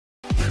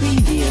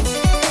Preview.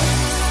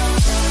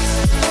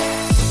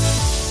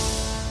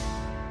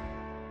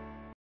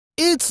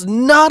 It's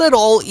not at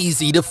all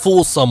easy to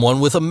fool someone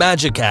with a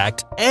magic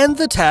act, and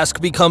the task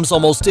becomes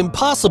almost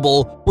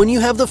impossible when you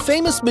have the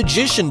famous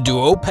magician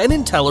duo Penn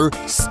and Teller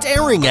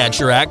staring at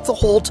your act the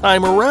whole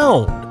time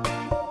around.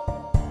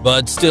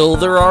 But still,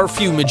 there are a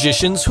few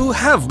magicians who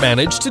have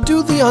managed to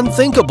do the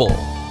unthinkable.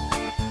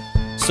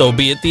 So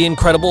be it the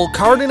incredible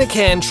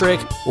card-in-a-can trick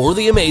or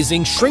the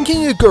amazing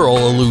shrinking a girl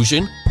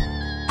illusion,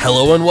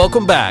 hello and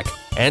welcome back.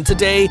 And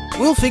today,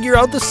 we'll figure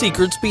out the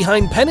secrets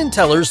behind Penn and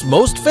Teller's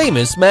most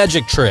famous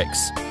magic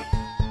tricks.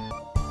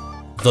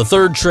 The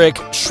third trick,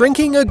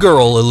 shrinking a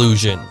girl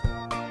illusion.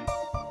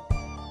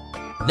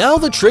 Now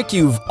the trick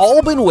you've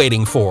all been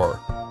waiting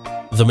for.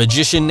 The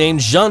magician named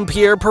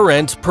Jean-Pierre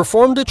Parent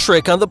performed a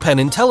trick on the Penn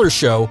and Teller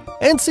show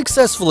and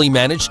successfully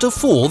managed to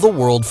fool the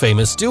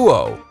world-famous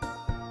duo.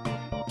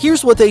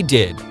 Here's what they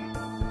did.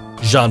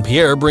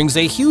 Jean-Pierre brings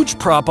a huge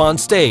prop on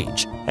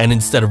stage, and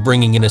instead of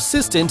bringing an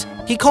assistant,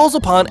 he calls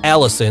upon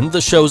Allison,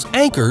 the show's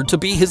anchor, to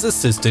be his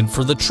assistant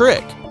for the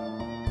trick.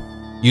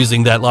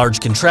 Using that large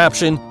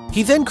contraption,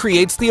 he then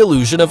creates the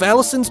illusion of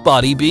Allison's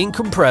body being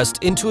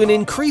compressed into an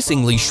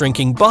increasingly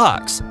shrinking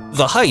box,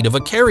 the height of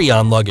a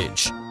carry-on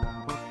luggage.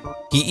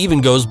 He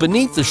even goes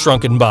beneath the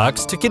shrunken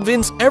box to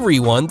convince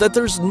everyone that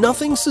there's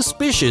nothing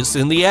suspicious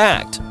in the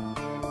act.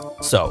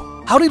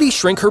 So, how did he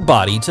shrink her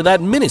body to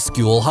that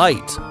minuscule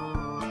height?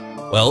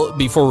 Well,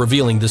 before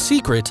revealing the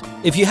secret,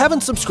 if you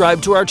haven't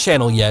subscribed to our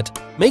channel yet,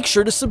 make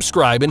sure to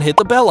subscribe and hit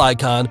the bell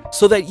icon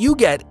so that you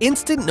get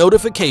instant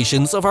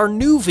notifications of our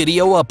new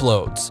video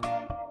uploads.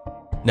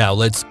 Now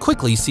let's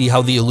quickly see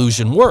how the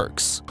illusion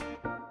works.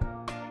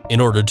 In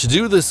order to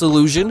do this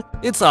illusion,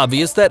 it's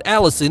obvious that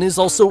Allison is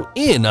also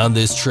in on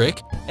this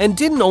trick and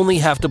didn't only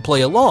have to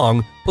play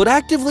along, but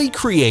actively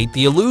create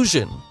the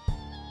illusion.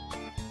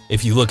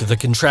 If you look at the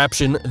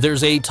contraption,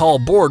 there's a tall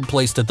board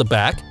placed at the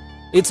back.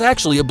 It's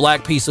actually a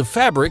black piece of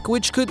fabric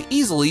which could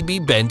easily be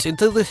bent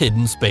into the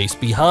hidden space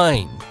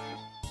behind.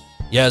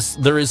 Yes,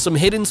 there is some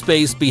hidden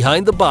space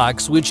behind the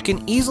box which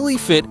can easily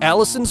fit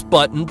Allison's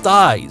butt and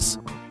thighs.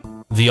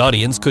 The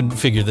audience couldn't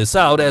figure this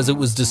out as it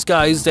was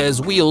disguised as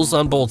wheels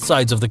on both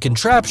sides of the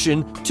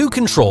contraption to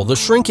control the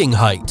shrinking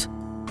height.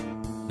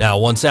 Now,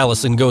 once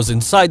Allison goes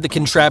inside the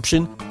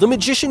contraption, the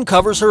magician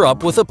covers her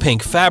up with a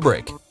pink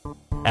fabric.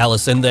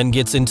 Allison then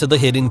gets into the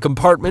hidden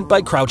compartment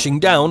by crouching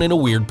down in a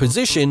weird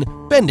position,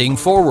 bending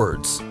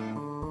forwards.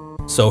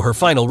 So her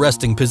final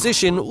resting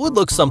position would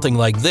look something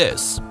like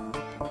this.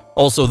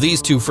 Also,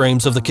 these two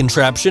frames of the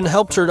contraption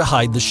helped her to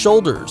hide the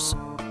shoulders.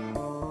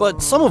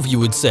 But some of you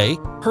would say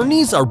her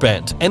knees are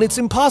bent and it's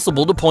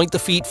impossible to point the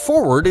feet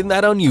forward in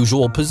that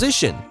unusual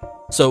position.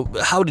 So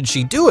how did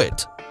she do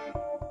it?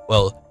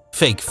 Well,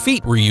 fake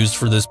feet were used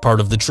for this part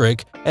of the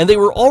trick, and they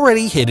were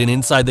already hidden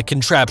inside the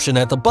contraption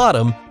at the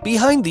bottom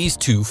behind these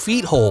two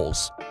feet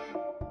holes.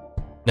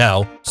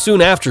 Now,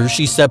 soon after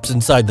she steps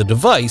inside the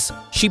device,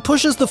 she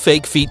pushes the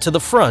fake feet to the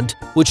front,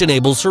 which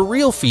enables her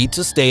real feet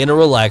to stay in a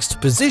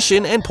relaxed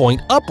position and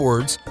point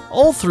upwards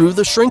all through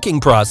the shrinking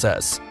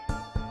process.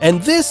 And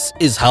this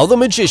is how the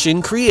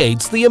magician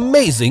creates the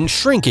amazing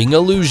shrinking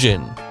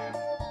illusion.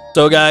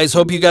 So guys,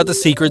 hope you got the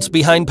secrets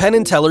behind Penn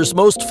and Teller's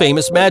most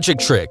famous magic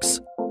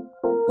tricks.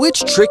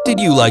 Which trick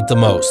did you like the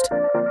most?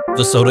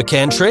 The soda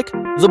can trick,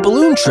 the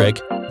balloon trick,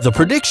 the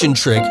prediction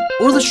trick,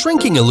 or the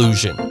shrinking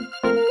illusion?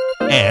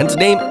 And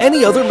name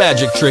any other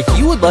magic trick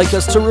you would like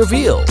us to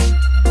reveal.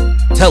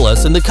 Tell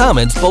us in the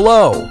comments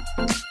below.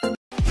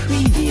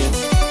 Preview.